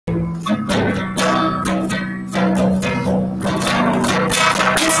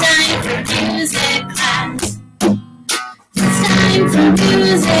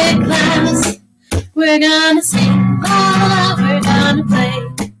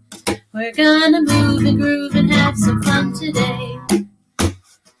We're gonna move and groove and have some fun today.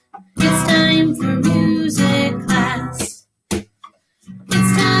 It's time for music class.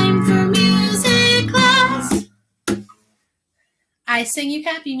 It's time for music class. I sing, you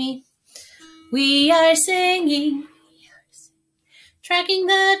copy me. We are singing, tracking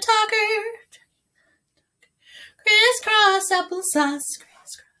the talker. Crisscross applesauce,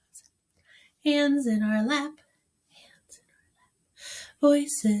 crisscross. Hands in our lap,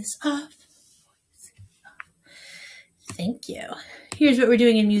 voices off. Thank you. Here's what we're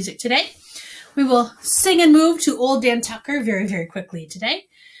doing in music today. We will sing and move to Old Dan Tucker very, very quickly today.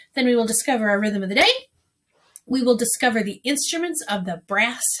 Then we will discover our rhythm of the day. We will discover the instruments of the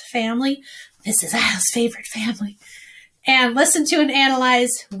brass family. This is Al's favorite family. And listen to and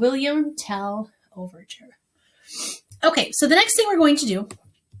analyze William Tell Overture. Okay, so the next thing we're going to do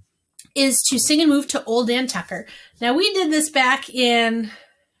is to sing and move to Old Dan Tucker. Now, we did this back in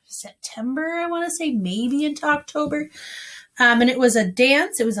September, I want to say, maybe into October. And it was a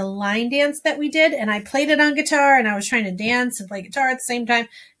dance. It was a line dance that we did, and I played it on guitar, and I was trying to dance and play guitar at the same time,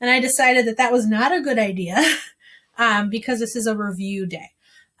 and I decided that that was not a good idea because this is a review day.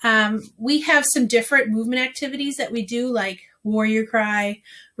 We have some different movement activities that we do, like warrior cry,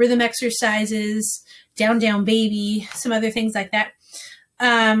 rhythm exercises, down, down, baby, some other things like that.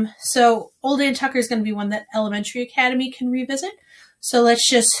 So Old Dan Tucker is going to be one that Elementary Academy can revisit. So let's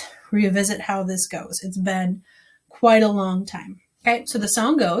just revisit how this goes. It's been quite a long time. Okay, so the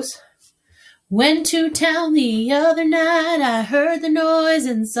song goes, went to town the other night, I heard the noise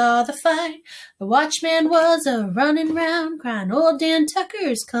and saw the fight. The watchman was a-running round, crying, Old Dan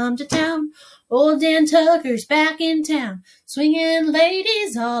Tucker's come to town. Old Dan Tucker's back in town, swinging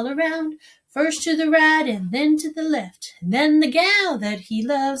ladies all around. First to the right and then to the left, and then the gal that he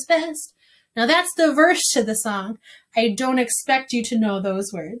loves best. Now that's the verse to the song. I don't expect you to know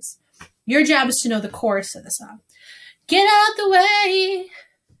those words. Your job is to know the chorus of the song. Get out the way,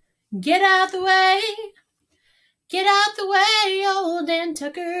 get out the way, get out the way, Old Dan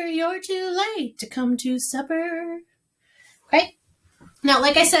Tucker, you're too late to come to supper. Okay? Now,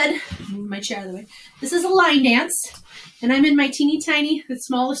 like I said, move my chair out of the way. This is a line dance, and I'm in my teeny tiny, the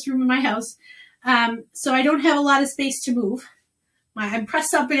smallest room in my house, so I don't have a lot of space to move. I'm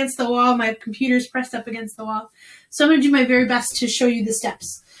pressed up against the wall. My computer's pressed up against the wall. So I'm going to do my very best to show you the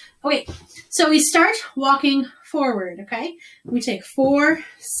steps. Okay, so we start walking forward, okay? We take 4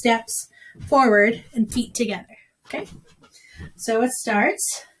 steps forward and feet together, okay? So it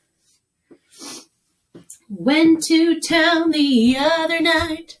starts. Went to town the other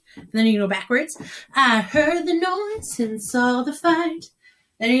night. And then you go backwards. I heard the noise and saw the fight.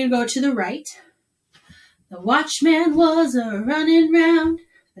 Then you go to the right. The watchman was a-running round.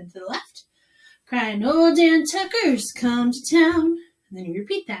 Then to the left. Crying, Old Dan Tucker's come to town. And then you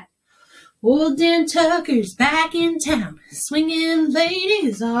repeat that. Old Dan Tucker's back in town. Swinging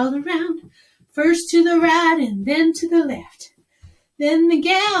ladies all around. First to the right and then to the left. Then the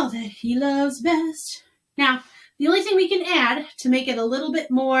gal that he loves best. Now, the only thing we can add to make it a little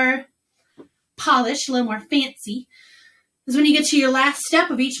bit more polished, a little more fancy, is when you get to your last step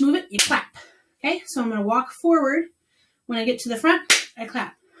of each movement, you clap. Okay, so I'm going to walk forward. When I get to the front, I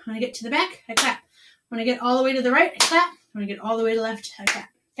clap. When I get to the back, I clap. When I get all the way to the right, I clap. When I get all the way to the left, I clap.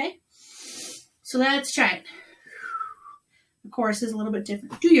 Okay, so let's try it. The chorus is a little bit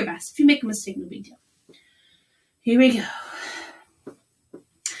different. Do your best. If you make a mistake, no big deal. Here we go.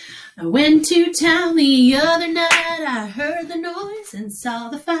 I went to town the other night, I heard the noise and saw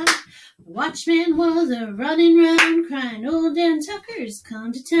the fight. The watchman was a-running round, crying, Old Dan Tucker's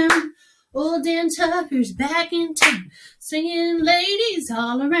come to town. Old Dan Tucker's back in town, swinging ladies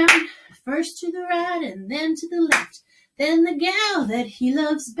all around. First to the right and then to the left, then the gal that he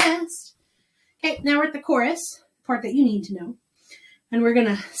loves best. Okay, now we're at the chorus, the part that you need to know. And we're going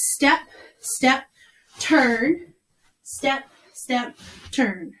to step, step, turn, step, step,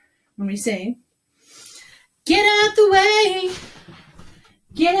 turn. When we say, get out the way,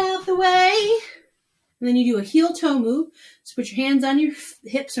 get out the way. And then you do a heel-toe move. So put your hands on your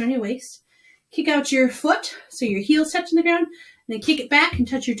hips or on your waist. Kick out your foot so your heel's touching the ground. And then kick it back and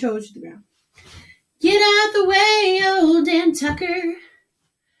touch your toes to the ground. Get out the way, Old Dan Tucker.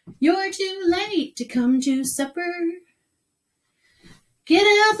 You're too late to come to supper. Get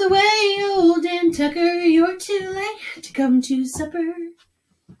out the way, Old Dan Tucker. You're too late to come to supper.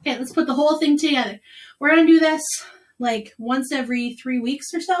 Okay, let's put the whole thing together. We're going to do this like once every 3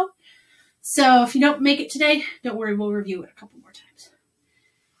 weeks or so. So if you don't make it today, don't worry, we'll review it a couple more times.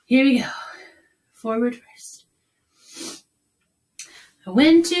 Here we go. Forward first. I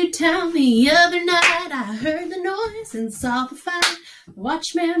went to town the other night. I heard the noise and saw the fight. The The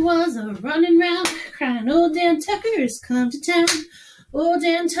watchman was a running round, crying, old Dan Tucker's come to town. Old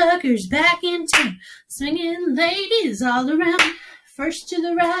Dan Tucker's back in town, swinging ladies all around. First to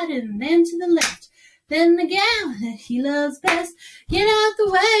the right and then to the left, then the gal that he loves best. Get out the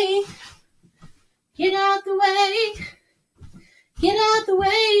way, get out the way, get out the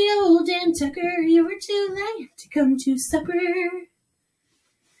way, old Dan Tucker, you were too late to come to supper.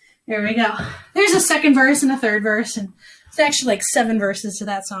 There we go. There's a second verse and a third verse, and it's actually like 7 verses to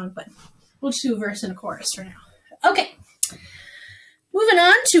that song, but we'll just do a verse and a chorus for now. Okay, moving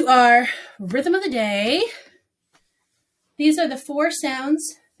on to our rhythm of the day. These are the 4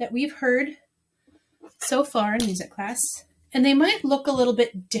 sounds that we've heard so far in music class, and they might look a little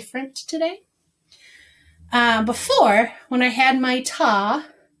bit different today. Before, when I had my ta,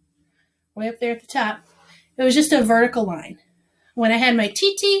 way up there at the top, it was just a vertical line. When I had my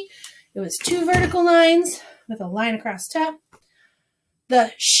tt, it was 2 vertical lines with a line across top.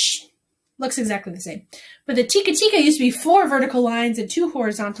 The sh looks exactly the same. But the tika tika used to be 4 vertical lines and 2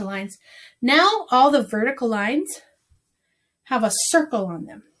 horizontal lines. Now all the vertical lines have a circle on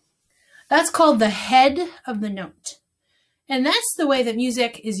them. That's called the head of the note. And that's the way that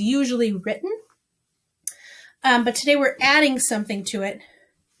music is usually written. But today we're adding something to it,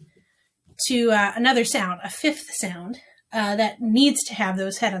 to another sound, a 5th sound that needs to have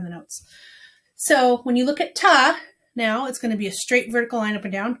those head on the notes. So when you look at ta, now it's going to be a straight vertical line up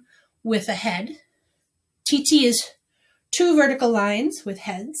and down with a head. TT is 2 vertical lines with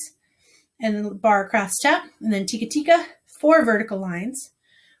heads and then bar across top. And then tika tika, 4 vertical lines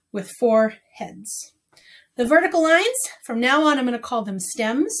with 4 heads. The vertical lines, from now on, I'm going to call them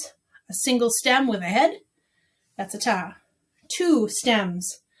stems. A single stem with a head, that's a ta. 2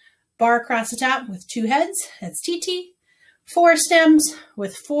 stems, bar across the top with 2 heads, that's TT. 4 stems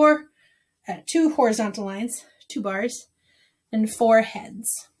with 2 horizontal lines, 2 bars, and 4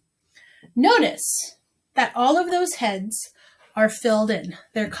 heads. Notice that all of those heads are filled in.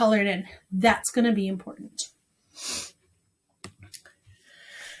 They're colored in. That's going to be important.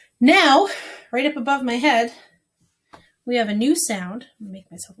 Now, right up above my head, we have a new sound. Let me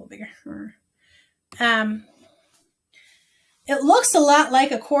make myself a little bigger. It looks a lot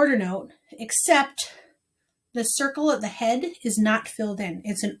like a quarter note, except the circle at the head is not filled in.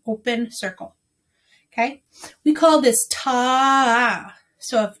 It's an open circle. Okay? We call this ta.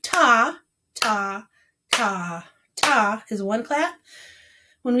 So if ta, ta, ta, ta is 1 clap.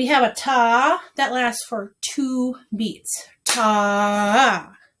 When we have a ta, that lasts for 2 beats.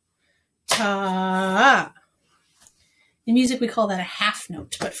 Ta, ta. In music, we call that a half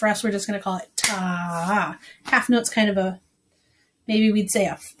note, but for us, we're just going to call it ta. Half note's kind of a, maybe we'd say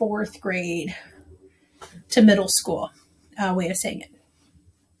a 4th grade to middle school way of saying it.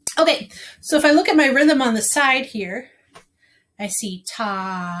 Okay, so if I look at my rhythm on the side here, I see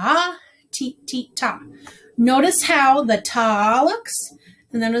ta, ti, ti, ta. Notice how the ta looks,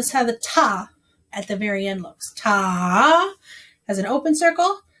 and then notice how the ta at the very end looks. Ta has an open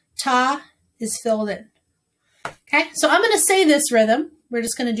circle, ta is filled in. Okay, so I'm going to say this rhythm. We're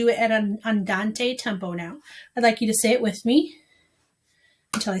just going to do it at an andante tempo now. I'd like you to say it with me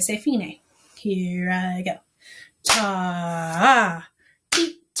until I say fine. Here I go. Ta,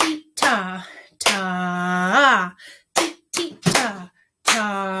 ti, ti, ta, ta, ti, ti, ta,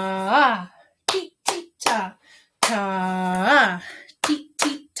 ta, ti, ti, ta, ta, ti,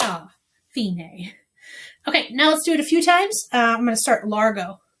 ti, ta, fine. Okay, now let's do it a few times. I'm going to start largo.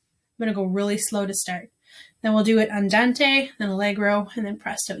 I'm going to go really slow to start. Then we'll do it andante, then allegro, and then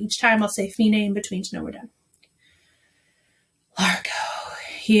presto. Each time I'll say fine in between to know we're done. Largo.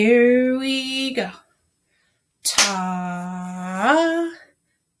 Here we go. Ta,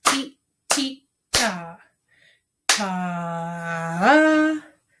 ti, ti, ta. Ta,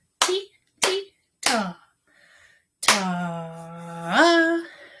 ti, ti, ta. Ta,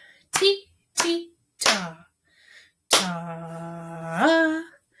 ti, ti, ta. Ta,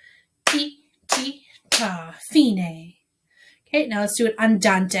 ti, ti, ta. Fine. Okay, now let's do it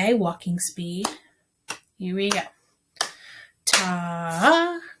andante, walking speed. Here we go.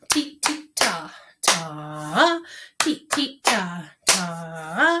 Ta, ti, ti, ta, ta, ti, ti, ta,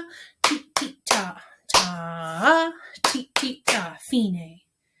 ta, ti, ti, ta, ta, ti, ti, ta, fine.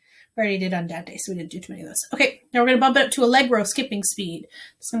 We already did andante, so we didn't do too many of those. Okay, now we're going to bump it up to allegro, skipping speed.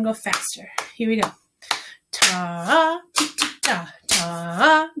 It's going to go faster. Here we go. Ta, ti, ti, ta,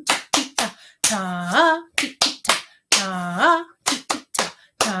 ta, ti, ti, ta, ta, ti, ti, ta, ta, ti, ti, ta,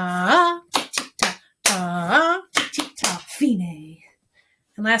 ta, ti, ti, ta, ta, ti, ti, ta, fine.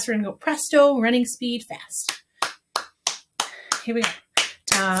 And last, we're going to go presto, running speed, fast. Here we go.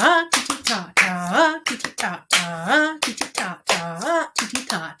 Ta, ti, ti, ta, ta, ti-ti-ta-ta, ti-ti-ta-ta,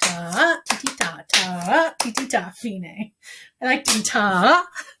 ti-ti-ta-ta, ti-ti-ta-ta, ti-ti-ta, fine. I like doing ta.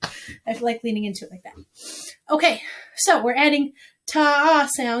 I like leaning into it like that. Okay, so we're adding ta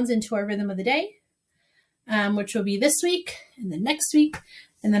sounds into our rhythm of the day, which will be this week and then next week.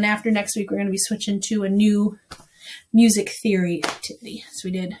 And then after next week, we're going to be switching to a new music theory activity. So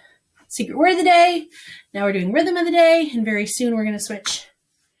we did secret word of the day. Now we're doing rhythm of the day. And very soon we're going to switch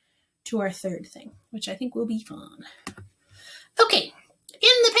to our third thing, which I think will be fun. Okay.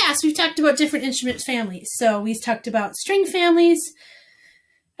 In the past, we've talked about different instrument families. So we've talked about string families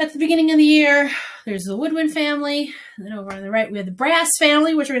at the beginning of the year. There's the woodwind family. And then over on the right, we have the brass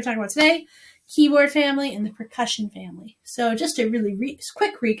family, which we're going to talk about today, keyboard family, and the percussion family. So just a really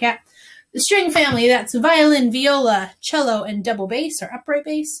quick recap. The string family, that's violin, viola, cello, and double bass or upright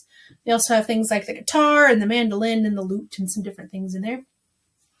bass. They also have things like the guitar and the mandolin and the lute and some different things in there.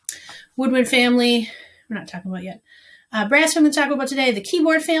 Woodwind family, we're not talking about yet. Brass family, talk about today. The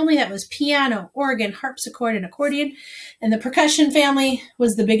keyboard family, that was piano, organ, harpsichord, and accordion. And the percussion family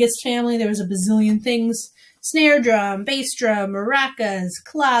was the biggest family. There was a bazillion things. Snare drum, bass drum, maracas,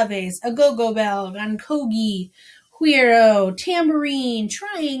 claves, a go-go bell, gankogi, güiro, tambourine,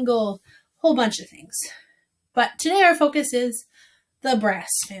 triangle, whole bunch of things. But today our focus is the brass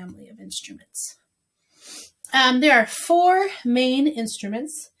family of instruments. There are 4 main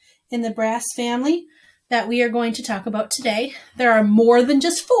instruments in the brass family that we are going to talk about today. There are more than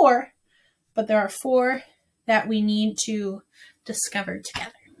just 4, but there are 4 that we need to discover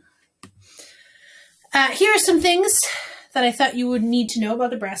together. Here are some things that I thought you would need to know about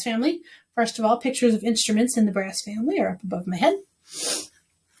the brass family. First of all, pictures of instruments in the brass family are up above my head.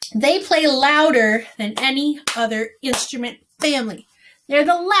 They play louder than any other instrument family. They're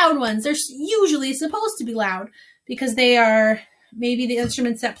the loud ones. They're usually supposed to be loud because they are maybe the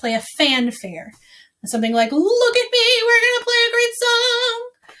instruments that play a fanfare. Something like, look at me, we're going to play a great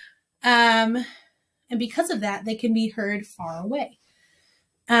song. And because of that, they can be heard far away.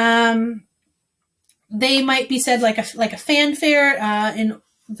 They might be said like a fanfare. In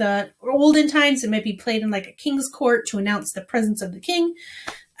the olden times, it might be played in like a king's court to announce the presence of the king.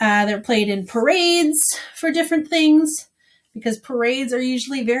 They're played in parades for different things because parades are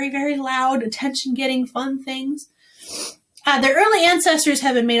usually very, very loud, attention-getting, fun things. Their early ancestors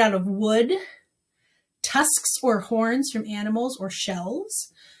have been made out of wood, tusks or horns from animals, or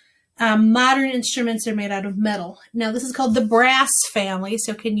shells. Modern instruments are made out of metal. Now, this is called the brass family,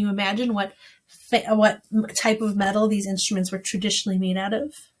 so can you imagine what type of metal these instruments were traditionally made out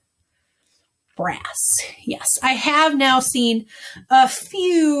of? Brass. Yes, I have now seen a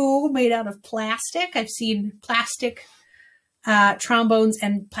few made out of plastic. I've seen plastic trombones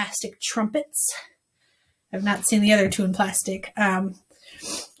and plastic trumpets. I've not seen the other 2 in plastic.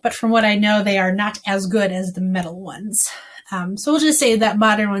 But from what I know, they are not as good as the metal ones. So we'll just say that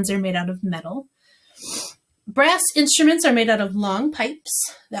modern ones are made out of metal. Brass instruments are made out of long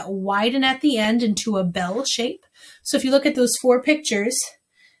pipes that widen at the end into a bell shape. So if you look at those 4 pictures,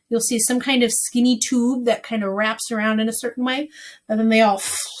 you'll see some kind of skinny tube that kind of wraps around in a certain way, and then they all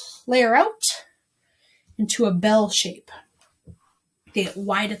flare out into a bell shape. They get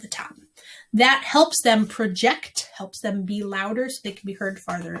wide at the top. That helps them project, helps them be louder so they can be heard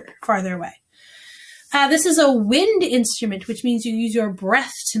farther away. This is a wind instrument, which means you use your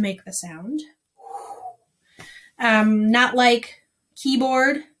breath to make the sound. Not like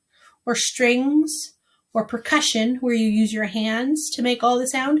keyboard or strings or percussion where you use your hands to make all the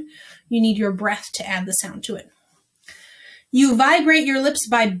sound. You need your breath to add the sound to it. You vibrate your lips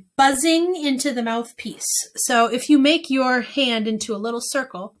by buzzing into the mouthpiece. So if you make your hand into a little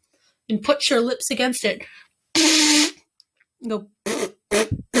circle and put your lips against it, go,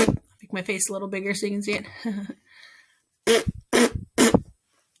 make my face a little bigger so you can see it.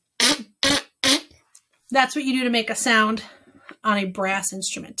 That's what you do to make a sound on a brass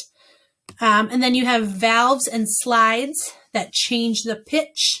instrument. And then you have valves and slides that change the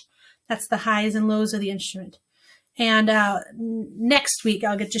pitch. That's the highs and lows of the instrument. And next week,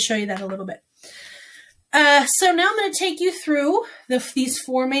 I'll get to show you that a little bit. So now I'm going to take you through these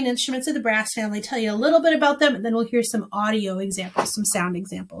 4 main instruments of the brass family, tell you a little bit about them, and then we'll hear some audio examples, some sound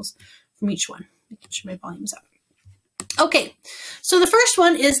examples from each one. Making sure my volume's up. Okay, so the first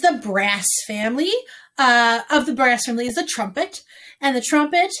one is the brass family. Of the brass family is the trumpet. And the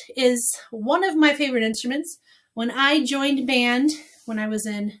trumpet is one of my favorite instruments. When I joined band when I was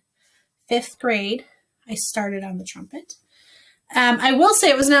in 5th grade, I started on the trumpet. I will say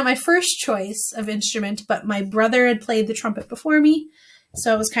it was not my first choice of instrument, but my brother had played the trumpet before me,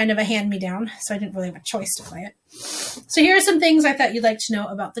 so it was kind of a hand-me-down, so I didn't really have a choice to play it. So here are some things I thought you'd like to know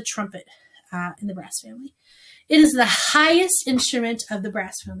about the trumpet in the brass family. It is the highest instrument of the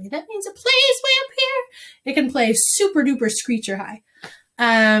brass family. That means it plays way up here. It can play super duper screecher high.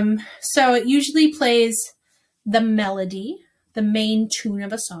 So it usually plays the melody, the main tune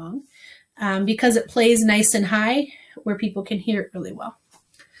of a song, because it plays nice and high where people can hear it really well.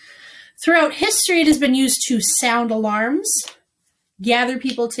 Throughout history, it has been used to sound alarms, gather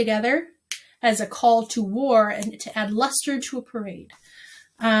people together as a call to war, and to add luster to a parade.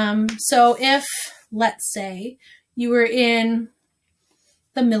 So if, let's say, you were in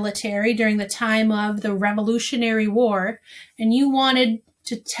the military during the time of the Revolutionary War, and you wanted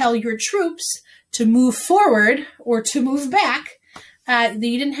to tell your troops to move forward or to move back,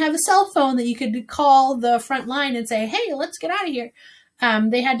 you didn't have a cell phone that you could call the front line and say, hey, let's get out of here.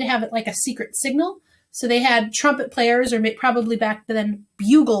 They had to have it like a secret signal. So they had trumpet players, or probably back then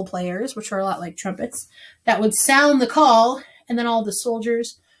bugle players, which are a lot like trumpets, that would sound the call, and then all the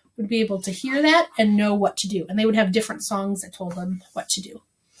soldiers would be able to hear that and know what to do. And they would have different songs that told them what to do.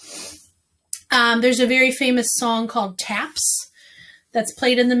 There's a very famous song called Taps that's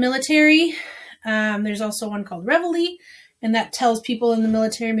played in the military. There's also one called Reveille, and that tells people in the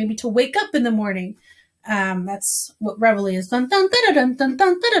military maybe to wake up in the morning. That's what Reveille is. And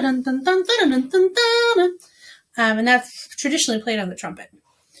that's traditionally played on the trumpet.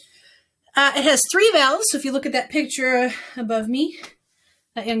 It has 3 valves. So if you look at that picture above me,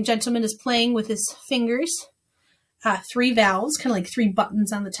 that young gentleman is playing with his fingers. 3 valves, kind of like 3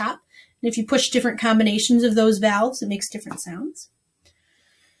 buttons on the top. And if you push different combinations of those valves, it makes different sounds.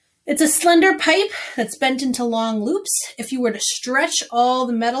 It's a slender pipe that's bent into long loops. If you were to stretch all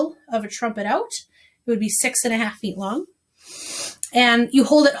the metal of a trumpet out, it would be 6.5 feet long. And you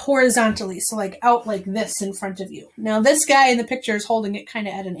hold it horizontally, so like out like this in front of you. Now this guy in the picture is holding it kind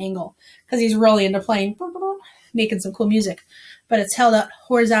of at an angle because he's really into playing, making some cool music. But it's held out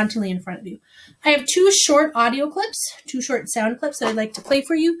horizontally in front of you. I have 2 short audio clips, 2 short sound clips that I'd like to play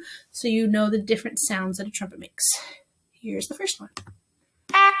for you so you know the different sounds that a trumpet makes. Here's the first one.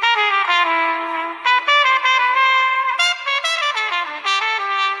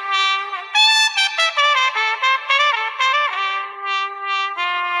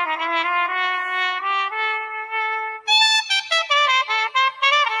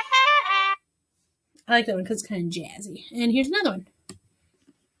 I like that one because it's kind of jazzy. And here's another one.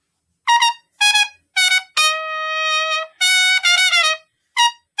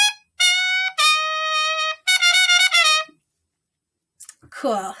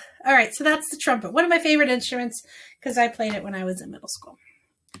 Cool. All right, so that's the trumpet. One of my favorite instruments because I played it when I was in middle school.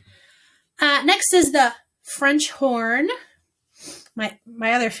 Next is the French horn.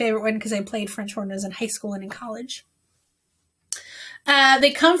 My other favorite one because I played French horn as in high school and in college.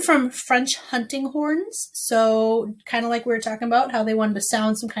 They come from French hunting horns. So kind of like we were talking about, how they wanted to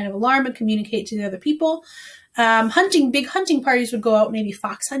sound some kind of alarm and communicate to the other people. Big hunting parties would go out maybe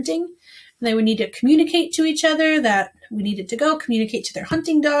fox hunting. And they would need to communicate to each other that we needed to go, communicate to their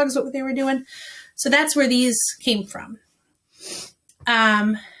hunting dogs what they were doing. So that's where these came from.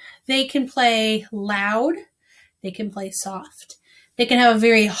 They can play loud. They can play soft. They can have a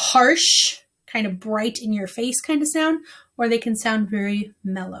very harsh, kind of bright in your face kind of sound, or they can sound very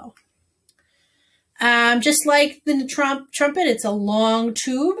mellow. Just like the trumpet, it's a long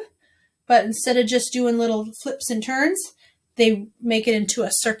tube, but instead of just doing little flips and turns, they make it into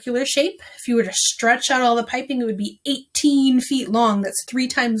a circular shape. If you were to stretch out all the piping, it would be 18 feet long. That's 3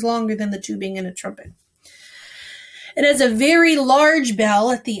 times longer than the tubing in a trumpet. It has a very large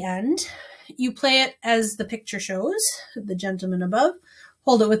bell at the end. You play it as the picture shows, the gentleman above.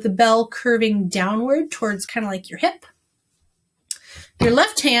 Hold it with the bell curving downward towards kind of like your hip. Your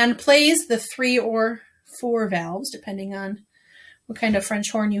left hand plays the 3 or 4 valves, depending on what kind of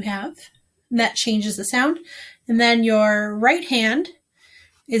French horn you have. And that changes the sound. And then your right hand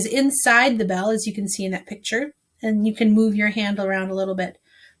is inside the bell, as you can see in that picture. And you can move your hand around a little bit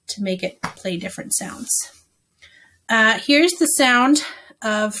to make it play different sounds. Here's the sound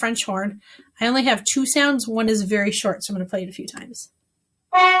of French horn. I only have 2 sounds. One is very short, so I'm going to play it a few times.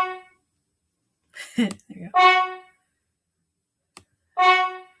 There you go.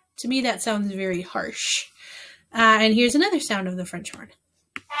 To me, that sounds very harsh. And here's another sound of the French horn.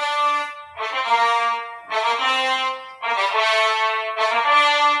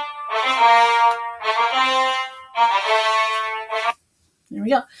 There we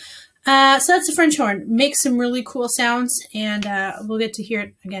go. So that's the French horn. Makes some really cool sounds, and we'll get to hear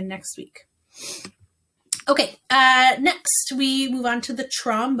it again next week. Okay, next we move on to the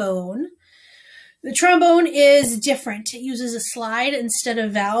trombone. The trombone is different. It uses a slide instead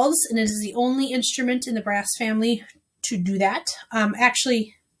of valves, and it is the only instrument in the brass family to do that.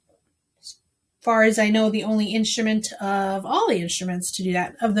 Actually, far as I know, the only instrument of all the instruments to do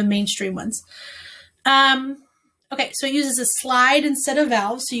that, of the mainstream ones. Okay, so it uses a slide instead of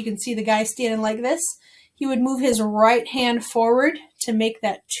valves, so you can see the guy standing like this. He would move his right hand forward to make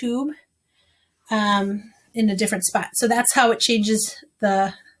that tube in a different spot. So that's how it changes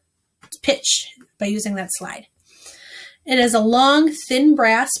the pitch, by using that slide. It has a long, thin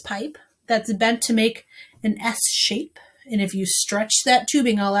brass pipe that's bent to make an S shape. And if you stretch that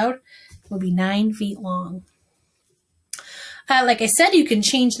tubing all out, it will be 9 feet long. Like I said, you can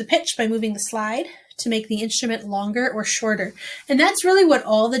change the pitch by moving the slide to make the instrument longer or shorter. And that's really what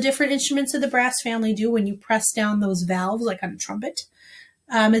all the different instruments of the brass family do when you press down those valves, like on a trumpet,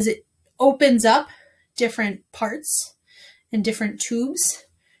 is it opens up different parts and different tubes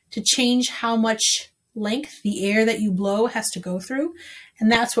to change how much length the air that you blow has to go through. And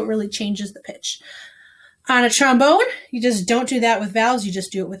that's what really changes the pitch. On a trombone, you just don't do that with valves, you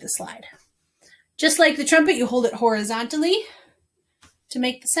just do it with the slide. Just like the trumpet, you hold it horizontally to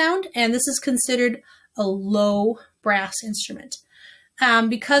make the sound, and this is considered a low brass instrument.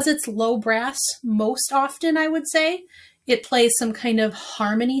 Because it's low brass, most often I would say, it plays some kind of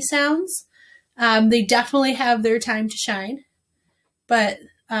harmony sounds. They definitely have their time to shine, but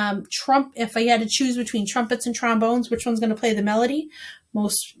if I had to choose between trumpets and trombones, which one's going to play the melody?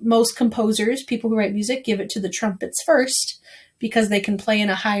 Most composers, people who write music, give it to the trumpets first because they can play in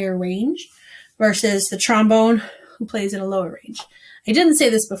a higher range versus the trombone who plays in a lower range. I didn't say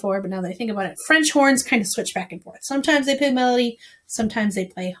this before, but now that I think about it, French horns kind of switch back and forth. Sometimes they play melody, sometimes they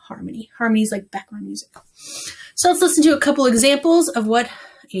play harmony. Harmony is like background music. So let's listen to a couple examples of what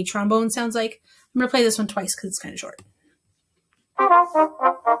a trombone sounds like. I'm going to play this one twice because it's kind of short.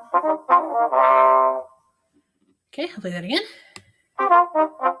 Okay, I'll play that again.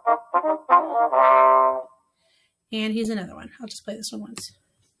 And here's another one. I'll just play this one once.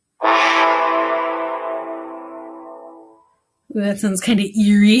 Ooh, that sounds kind of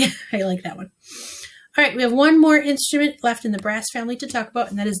eerie. I like that one. All right, we have one more instrument left in the brass family to talk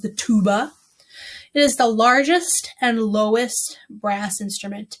about, and that is the tuba. It is the largest and lowest brass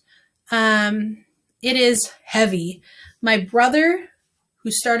instrument. It is heavy. My brother,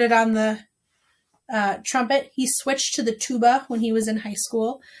 who started on the trumpet, he switched to the tuba when he was in high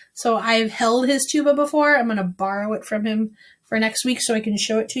school. So I've held his tuba before. I'm going to borrow it from him for next week so I can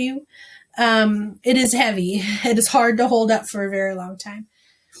show it to you. It is heavy. It is hard to hold up for a very long time.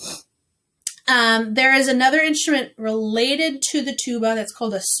 There is another instrument related to the tuba that's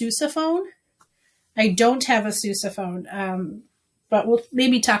called a sousaphone. I don't have a sousaphone, but we'll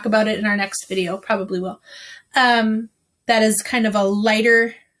maybe talk about it in our next video. Probably will. That is kind of a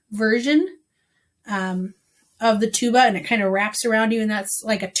lighter version of the tuba, and it kind of wraps around you, and that's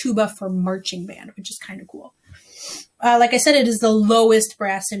like a tuba for marching band, which is kind of cool. Like I said, it is the lowest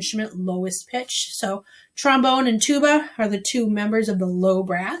brass instrument, lowest pitch. So trombone and tuba are the two members of the low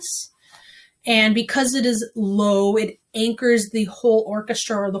brass. And because it is low, it anchors the whole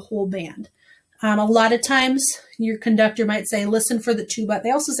orchestra or the whole band. A lot of times your conductor might say, listen for the tuba.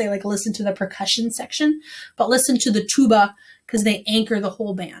 They also say, like, listen to the percussion section, but listen to the tuba because they anchor the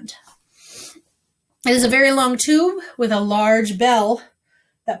whole band. It is a very long tube with a large bell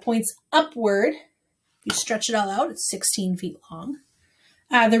that points upward. You stretch it all out, it's 16 feet long.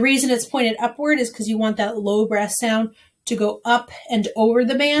 The reason it's pointed upward is because you want that low brass sound to go up and over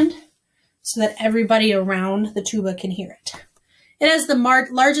the band so that everybody around the tuba can hear it. It has the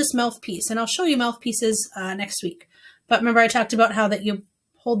largest mouthpiece, and I'll show you mouthpieces next week. But remember I talked about how that you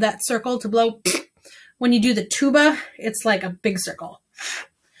hold that circle to blow. When you do the tuba, it's like a big circle.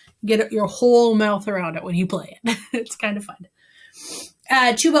 You get your whole mouth around it when you play it. It's kind of fun.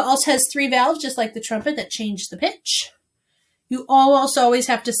 Tuba also has 3 valves, just like the trumpet, that change the pitch. You almost always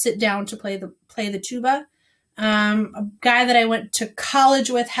have to sit down to play the tuba. A guy that I went to college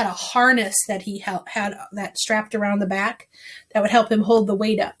with had a harness that he had that strapped around the back that would help him hold the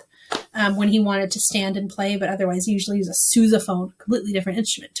weight up when he wanted to stand and play, but otherwise he usually uses a sousaphone, completely different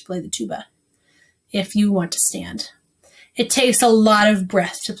instrument, to play the tuba if you want to stand. It takes a lot of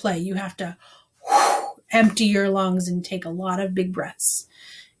breath to play. You have to empty your lungs and take a lot of big breaths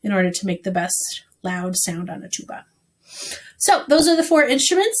in order to make the best loud sound on a tuba. So those are the 4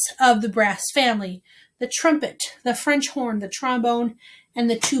 instruments of the brass family: the trumpet, the French horn, the trombone, and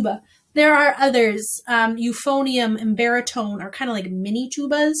the tuba. There are others. Euphonium and baritone are kind of like mini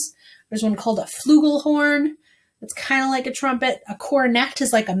tubas. There's one called a flugelhorn. It's kind of like a trumpet. A cornet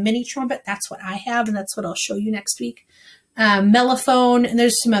is like a mini trumpet. That's what I have, and that's what I'll show you next week. Mellophone, and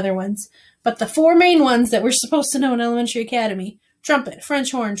there's some other ones. But the 4 main ones that we're supposed to know in elementary academy: trumpet,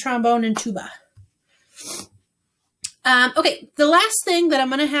 French horn, trombone, and tuba. Okay, the last thing that I'm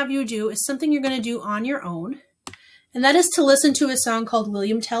going to have you do is something you're going to do on your own, and that is to listen to a song called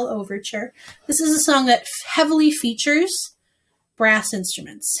William Tell Overture. This is a song that heavily features brass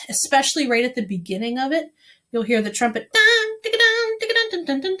instruments, especially right at the beginning of it. You'll hear the trumpet.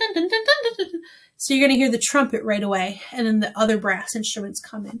 So you're going to hear the trumpet right away, and then the other brass instruments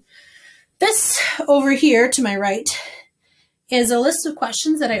come in. This over here to my right is a list of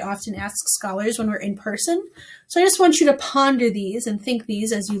questions that I often ask scholars when we're in person. So I just want you to ponder these and think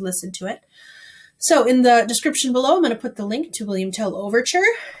these as you listen to it. So in the description below, I'm going to put the link to William Tell Overture,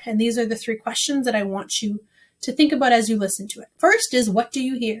 and these are the 3 questions that I want you to think about as you listen to it. First is, what do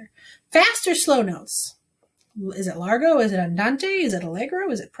you hear? Fast or slow notes? Is it largo? Is it andante? Is it allegro?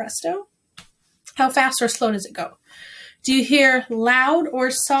 Is it presto? How fast or slow does it go? Do you hear loud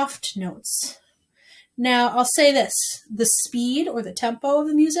or soft notes? Now, I'll say this, the speed or the tempo of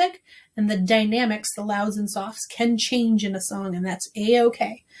the music and the dynamics, the louds and softs, can change in a song, and that's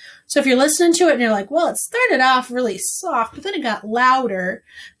a-okay. So if you're listening to it and you're like, well, it started off really soft, but then it got louder,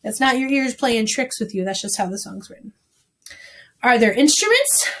 that's not your ears playing tricks with you. That's just how the song's written. Are there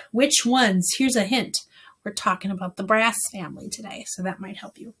instruments? Which ones? Here's a hint. We're talking about the brass family today, so that might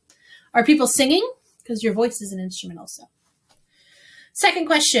help you. Are people singing? Because your voice is an instrument also. Second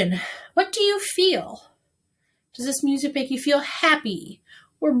question, what do you feel? Does this music make you feel happy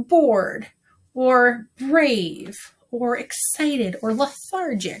or bored or brave or excited or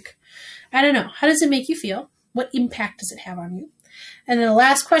lethargic? I don't know. How does it make you feel? What impact does it have on you? And then the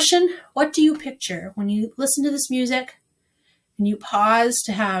last question, what do you picture when you listen to this music and you pause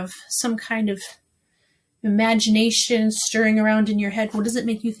to have some kind of imagination stirring around in your head? What does it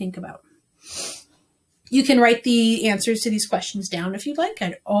make you think about? You can write the answers to these questions down if you'd like.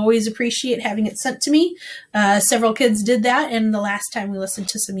 I'd always appreciate having it sent to me. Several kids did that in the last time we listened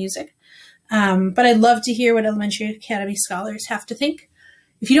to some music. But I'd love to hear what Elementary Academy scholars have to think.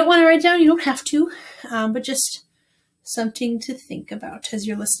 If you don't want to write it down, you don't have to, but just something to think about as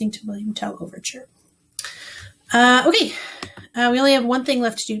you're listening to William Tell Overture. Okay, we only have one thing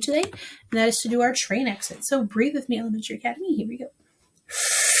left to do today, and that is to do our train exit. So breathe with me, Elementary Academy. Here we go.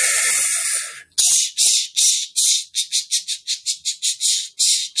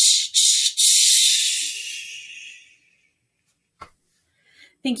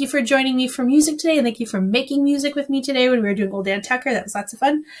 Thank you for joining me for music today, and thank you for making music with me today when we were doing Old Dan Tucker. That was lots of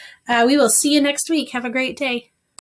fun. We will see you next week. Have a great day.